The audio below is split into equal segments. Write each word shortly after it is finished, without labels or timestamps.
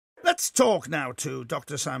Let's talk now to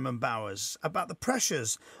Dr. Simon Bowers about the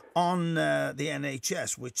pressures on the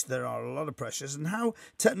NHS, which there are a lot of pressures, and how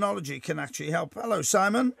technology can actually help. Hello,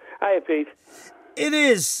 Simon. Hi, Pete. It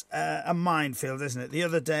is a minefield, isn't it? The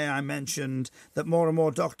other day I mentioned that more and more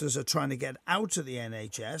doctors are trying to get out of the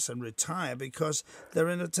NHS and retire because they're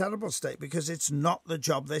in a terrible state, because it's not the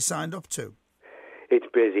job they signed up to. It's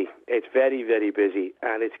busy. It's very, very busy,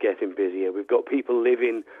 and it's getting busier. We've got people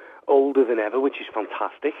living older than ever, which is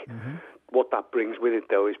fantastic. Mm-hmm. What that brings with it,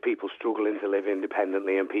 though, is people struggling to live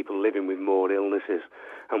independently and people living with more illnesses.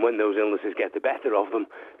 And when those illnesses get the better of them,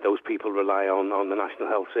 those people rely on the National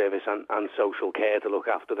Health Service and social care to look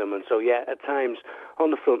after them. And so, yeah, at times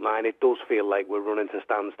on the front line, it does feel like we're running to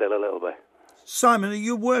standstill a little bit. Simon, are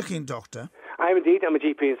you working, doctor? I am indeed. I'm a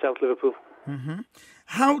GP in South Liverpool. Mm-hmm.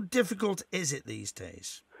 How difficult is it these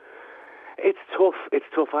days? It's tough. It's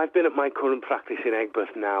tough. I've been at my current practice in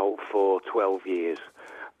Egbert now for 12 years.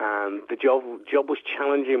 And the job was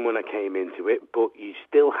challenging when I came into it, but you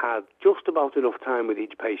still had just about enough time with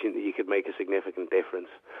each patient that you could make a significant difference.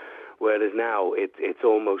 Whereas now it's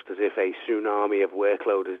almost as if a tsunami of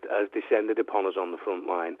workload has descended upon us on the front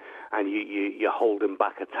line, and you're holding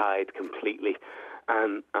back a tide completely.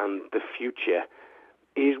 And the future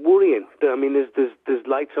is worrying. I mean, there's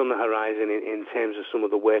lights on the horizon in terms of some of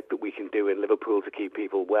the work that we can do in Liverpool to keep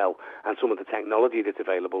people well, and some of the technology that's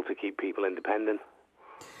available to keep people independent.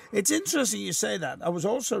 It's interesting you say that. I was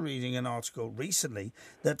also reading an article recently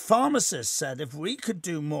that pharmacists said if we could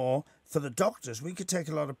do more for the doctors, we could take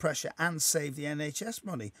a lot of pressure and save the NHS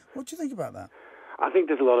money. What do you think about that? I think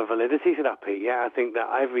there's a lot of validity to that, Pete. Yeah, I think that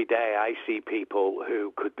every day I see people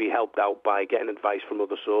who could be helped out by getting advice from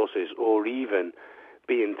other sources, or even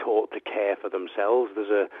being taught to care for themselves.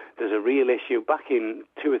 There's a real issue. Back in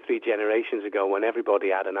 2 or 3 generations ago, when everybody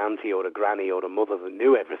had an auntie or a granny or a mother that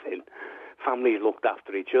knew everything, families looked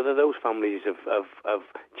after each other. Those families have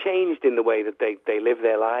changed in the way that they live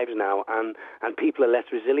their lives now, and people are less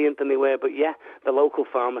resilient than they were. But yeah, the local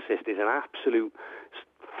pharmacist is an absolute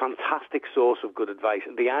fantastic source of good advice.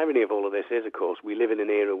 The irony of all of this is, of course, we live in an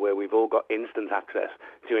era where we've all got instant access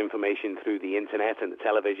to information through the internet and the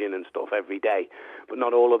television and stuff every day, but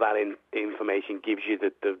not all of that information gives you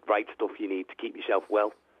the right stuff you need to keep yourself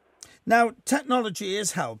well. Now, technology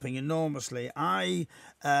is helping enormously. I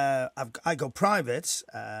go private.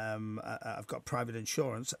 I've got private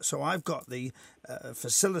insurance, so I've got the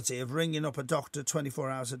facility of ringing up a doctor 24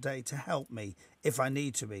 hours a day to help me if I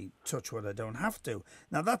need to be. Touch wood, I don't have to.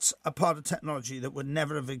 Now, that's a part of technology that would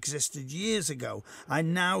never have existed years ago. I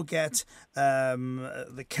now get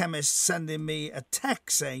the chemist sending me a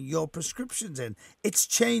text saying your prescription's in. It's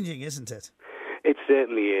changing, isn't it? It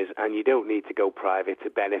certainly is, and you don't need to go private to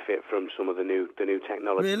benefit from some of the new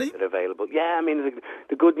technologies that are available. Yeah, I mean,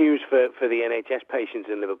 the good news for the NHS patients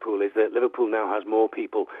in Liverpool is that Liverpool now has more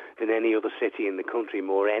people than any other city in the country,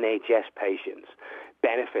 more NHS patients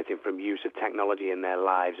benefiting from use of technology in their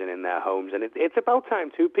lives and in their homes. And it's about time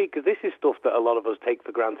too, Pete, because this is stuff that a lot of us take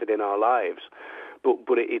for granted in our lives,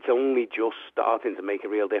 but it's only just starting to make a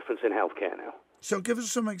real difference in healthcare now. So give us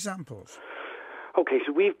some examples. Okay,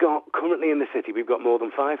 so we've got, currently in the city, we've got more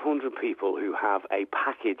than 500 people who have a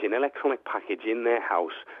package, an electronic package in their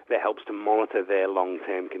house that helps to monitor their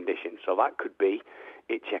long-term condition. So that could be,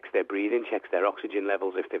 it checks their breathing, checks their oxygen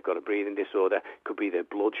levels if they've got a breathing disorder, could be their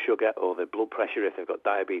blood sugar or their blood pressure if they've got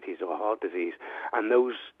diabetes or heart disease. And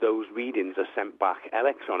those readings are sent back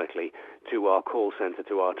electronically to our call centre,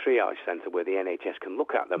 to our triage centre, where the NHS can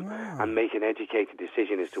look at them and make an educated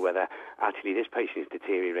decision as to whether actually this patient is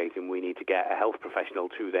deteriorating, we need to get a health professional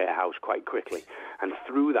to their house quite quickly. And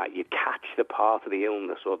through that, you catch the part of the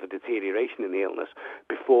illness or the deterioration in the illness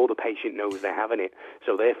before the patient knows they're having it.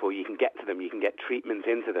 So therefore, you can get to them, you can get treatment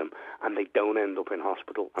into them, and they don't end up in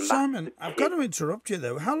hospital. And Simon, I've got to interrupt you,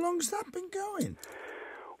 though. How long's that been going?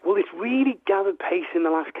 Well, it's really gathered pace in the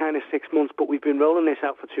last kind of 6 months, but we've been rolling this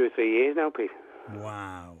out for 2 or 3 years now, Pete.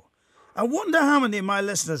 Wow. I wonder how many of my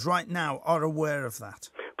listeners right now are aware of that.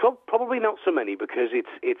 Probably not so many, because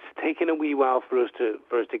it's taken a wee while for us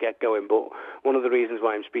to get going. But one of the reasons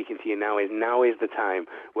why I'm speaking to you now is the time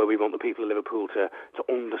where we want the people of Liverpool to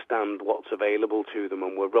understand what's available to them,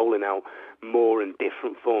 and we're rolling out more and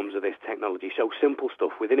different forms of this technology. So simple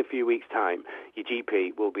stuff. Within a few weeks' time, your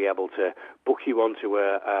GP will be able to book you onto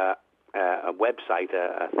a website,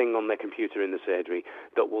 a thing on their computer in the surgery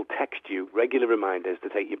that will text you regular reminders to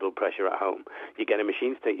take your blood pressure at home. You get a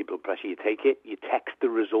machine to take your blood pressure, you take it, you text the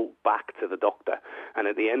result back to the doctor, and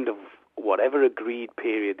at the end of whatever agreed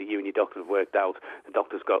period that you and your doctor have worked out, the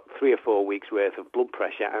doctor's got 3 or 4 weeks worth of blood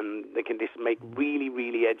pressure, and they can just make really,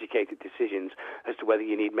 really educated decisions as to whether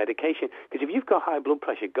you need medication. Because if you've got high blood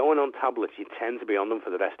pressure, going on tablets, you tend to be on them for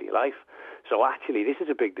the rest of your life. So actually, this is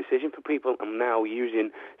a big decision for people. I'm now using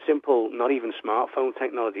simple, not even smartphone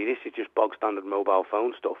technology. This is just bog standard mobile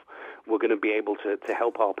phone stuff. We're going to be able to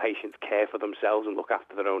help our patients care for themselves and look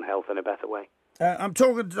after their own health in a better way. I'm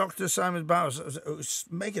talking to Dr. Simon Bowers, who's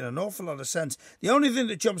making an awful lot of sense. The only thing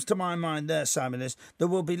that jumps to my mind there, Simon, is there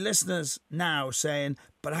will be listeners now saying,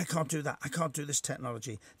 but I can't do that. I can't do this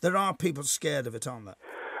technology. There are people scared of it, aren't there?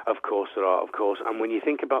 Of course there are, of course. And when you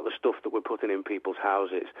think about the stuff that we're putting in people's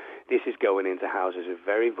houses, this is going into houses of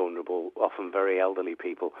very vulnerable, often very elderly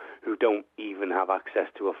people who don't even have access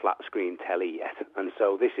to a flat-screen telly yet. And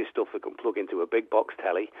so this is stuff that can plug into a big box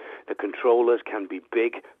telly. The controllers can be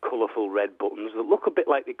big, colourful red buttons that look a bit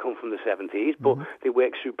like they come from the 70s, but they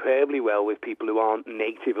work superbly well with people who aren't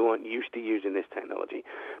native, who aren't used to using this technology.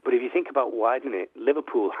 But if you think about widening it,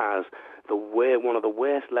 Liverpool has one of the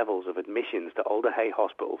worst levels of admissions to Alder Hey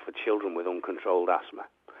Hospital for children with uncontrolled asthma.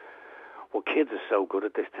 Well, kids are so good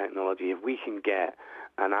at this technology. If we can get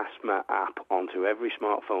an asthma app onto every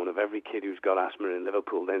smartphone of every kid who's got asthma in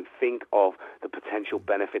Liverpool, then think of the potential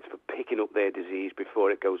benefits for picking up their disease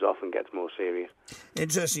before it goes off and gets more serious.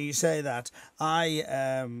 Interesting you say that. I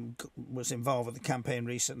was involved with the campaign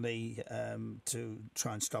recently to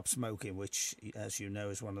try and stop smoking, which, as you know,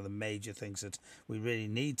 is one of the major things that we really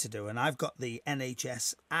need to do. And I've got the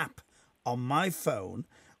NHS app on my phone,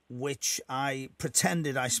 which I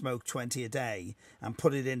pretended I smoked 20 a day and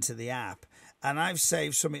put it into the app. And I've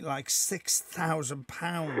saved something like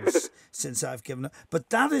 £6,000 since I've given up.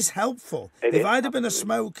 But that is helpful. If I'd have been a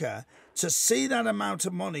smoker, to see that amount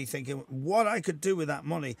of money, thinking what I could do with that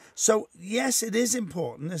money. So, yes, it is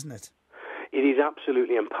important, isn't it? It is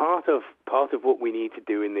absolutely, and part of what we need to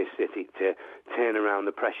do in this city to turn around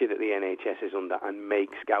the pressure that the NHS is under and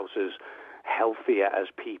make Scousers healthier as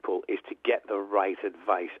people is to get the right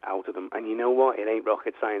advice out of them. And you know what? It ain't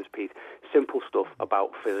rocket science, Pete. Simple stuff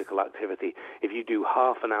about physical activity. If you do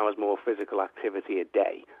half an hour's more physical activity a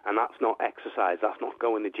day, and that's not exercise, that's not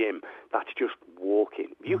going to the gym, that's just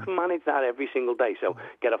walking. You can manage that every single day. So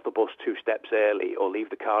get off the bus 2 steps early or leave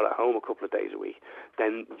the car at home a couple of days a week.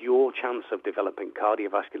 Then your chance of developing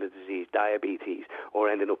cardiovascular disease, diabetes, or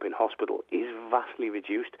ending up in hospital is vastly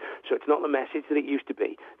reduced. So it's not the message that it used to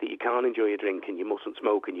be, that you can't enjoy your drink and you mustn't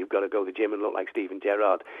smoke and you've got to go to the gym and look like Steven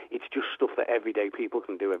Gerrard. It's just stuff that everyday people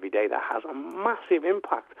can do every day that has a massive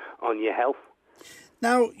impact on your health.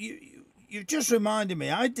 Now, you just reminded me,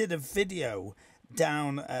 I did a video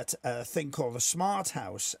down at a thing called the Smart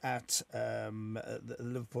House at the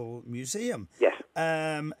Liverpool Museum. Yes.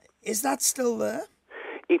 Is that still there?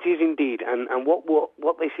 It is indeed, and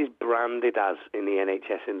what this is branded as in the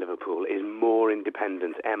NHS in Liverpool is more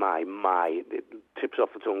independent, MI, it tips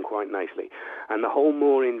off the tongue quite nicely. And the whole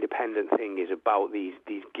more independent thing is about these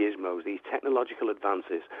gizmos, these technological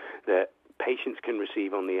advances that patients can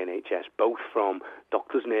receive on the NHS, both from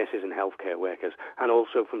doctors, nurses and healthcare workers, and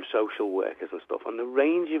also from social workers and stuff. And the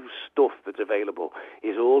range of stuff that's available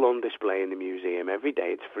is all on display in the museum every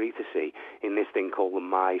day. It's free to see in this thing called the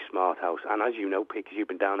My Smart House. And as you know, Pete, because you've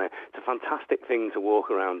been down there, it's a fantastic thing to walk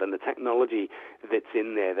around, and the technology that's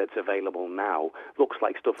in there that's available now looks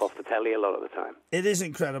like stuff off the telly a lot of the time. It is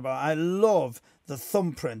incredible. I love the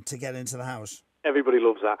thumbprint to get into the house. Everybody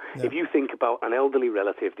loves that. Yeah. If you think about an elderly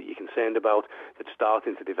relative that you're concerned about that's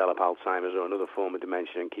starting to develop Alzheimer's or another form of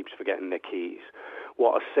dementia and keeps forgetting their keys,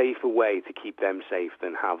 what a safer way to keep them safe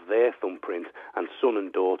than have their thumbprint and son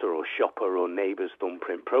and daughter or shopper or neighbour's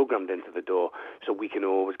thumbprint programmed into the door, so we can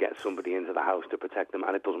always get somebody into the house to protect them,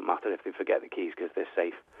 and it doesn't matter if they forget the keys because they're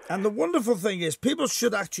safe. And the wonderful thing is, people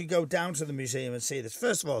should actually go down to the museum and see this.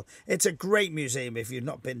 First of all, it's a great museum if you've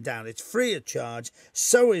not been down. It's free of charge.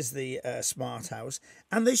 So is the Smart House.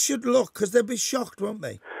 And they should look, because they'll be shocked, won't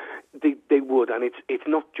they? They would, and it's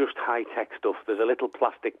not just high-tech stuff. There's a little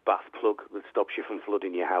plastic bath plug that stops you from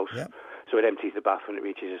flooding your house. Yep. So it empties the bath when it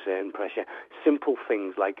reaches a certain pressure. Simple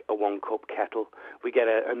things like a 1-cup kettle. We get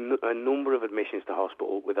a number of admissions to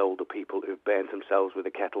hospital with older people who've burnt themselves with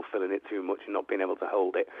a kettle, filling it too much and not being able to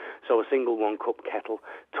hold it. So a single 1-cup kettle,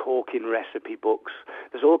 talking recipe books.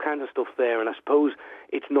 There's all kinds of stuff there, and I suppose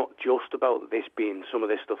it's not just about some of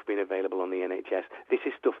this stuff being available on the NHS. This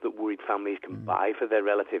is stuff that worried families can buy for their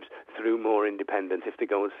relatives through more independence if they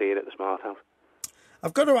go and see it at the Smart House.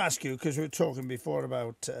 I've got to ask you, because we were talking before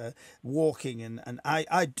about walking, and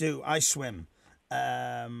I swim.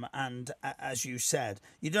 And as you said,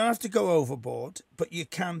 you don't have to go overboard, but you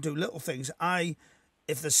can do little things.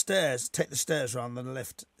 if take the stairs rather than the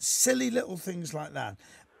lift. Silly little things like that.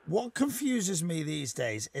 What confuses me these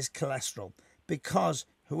days is cholesterol, because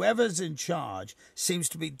whoever's in charge seems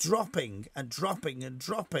to be dropping and dropping and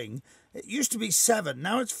dropping. It used to be 7,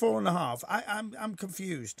 now it's 4.5. I'm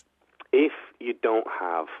confused. If you don't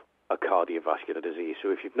have a cardiovascular disease,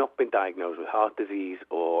 so if you've not been diagnosed with heart disease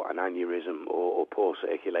or an aneurysm or poor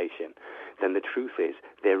circulation, then the truth is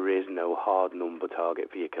there is no hard number target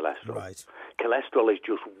for your cholesterol. Right. Cholesterol is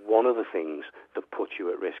just one of the things that puts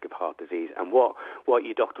you at risk of heart disease. And what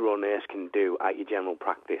your doctor or nurse can do at your general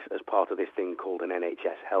practice as part of this thing called an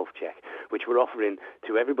NHS health check, which we're offering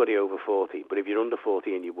to everybody over 40, but if you're under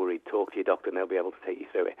 40 and you're worried, talk to your doctor and they'll be able to take you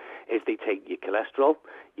through it, is they take your cholesterol,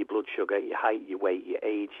 your blood sugar, your height, your weight, your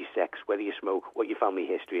age, your sex, whether you smoke, what your family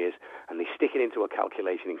history is, and they stick it into a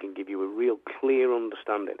calculation and can give you a real clear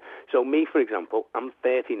understanding. So me, for example, I'm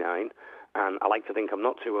 39, and I like to think I'm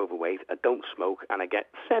not too overweight, I don't smoke, and I get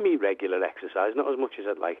semi-regular exercise, not as much as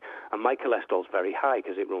I'd like, and my cholesterol's very high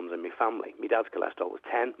because it runs in my family. My dad's cholesterol was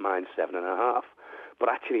 10, mine's 7.5, but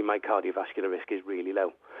actually my cardiovascular risk is really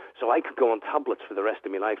low. So I could go on tablets for the rest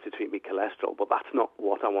of my life to treat my cholesterol, but that's not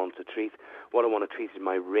what I want to treat. What I want to treat is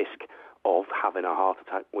my risk of having a heart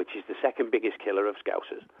attack, which is the second biggest killer of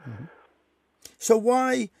Scousers. Mm-hmm. So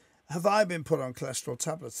why have I been put on cholesterol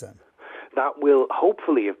tablets then? That will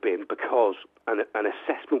hopefully have been because an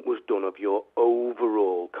assessment was done of your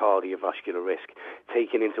overall cardiovascular risk,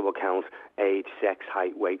 taking into account age, sex,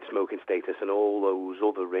 height, weight, smoking status, and all those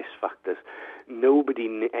other risk factors. Nobody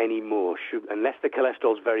anymore should, unless the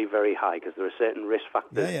cholesterol is very, very high, because there are certain risk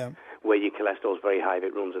factors where your cholesterol is very high if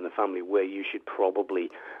it runs in the family, where you should probably,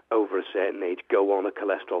 over a certain age, go on a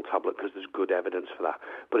cholesterol tablet because there's good evidence for that.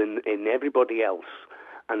 But in everybody else,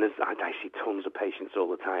 and I see tons of patients all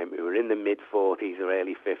the time who are in the mid-40s or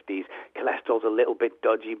early 50s. Cholesterol's a little bit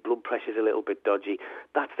dodgy, blood pressure's a little bit dodgy.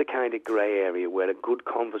 That's the kind of grey area where a good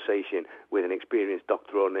conversation with an experienced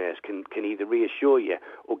doctor or nurse can either reassure you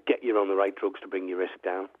or get you on the right drugs to bring your risk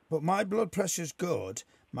down. But my blood pressure's good.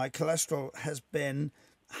 My cholesterol has been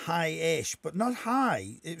high-ish, but not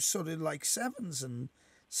high. It's sort of like 7s and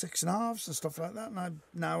 6.5s and stuff like that, and I'm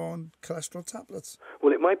now on cholesterol tablets.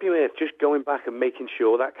 Well, it might be worth just going back and making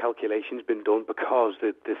sure that calculation's been done, because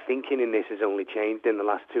the thinking in this has only changed in the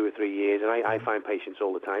last 2 or 3 years, and I find patients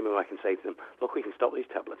all the time who I can say to them, look, we can stop these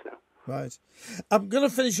tablets now. Right. I'm going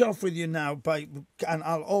to finish off with you now, and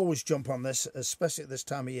I'll always jump on this, especially at this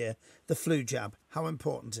time of year, the flu jab. How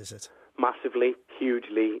important is it? Massively,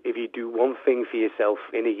 hugely. If you do one thing for yourself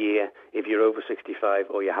in a year, if you're over 65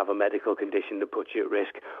 or you have a medical condition that puts you at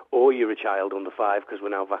risk, or you're a child under 5 because we're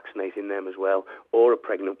now vaccinating them as well, or a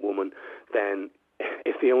pregnant woman, then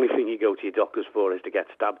if the only thing you go to your doctors for is to get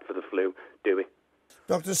stabbed for the flu, do it.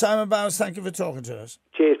 Dr. Simon Bowers, thank you for talking to us.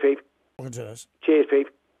 Cheers, Pete. Talking to us. Cheers, Pete.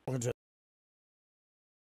 Talking to us.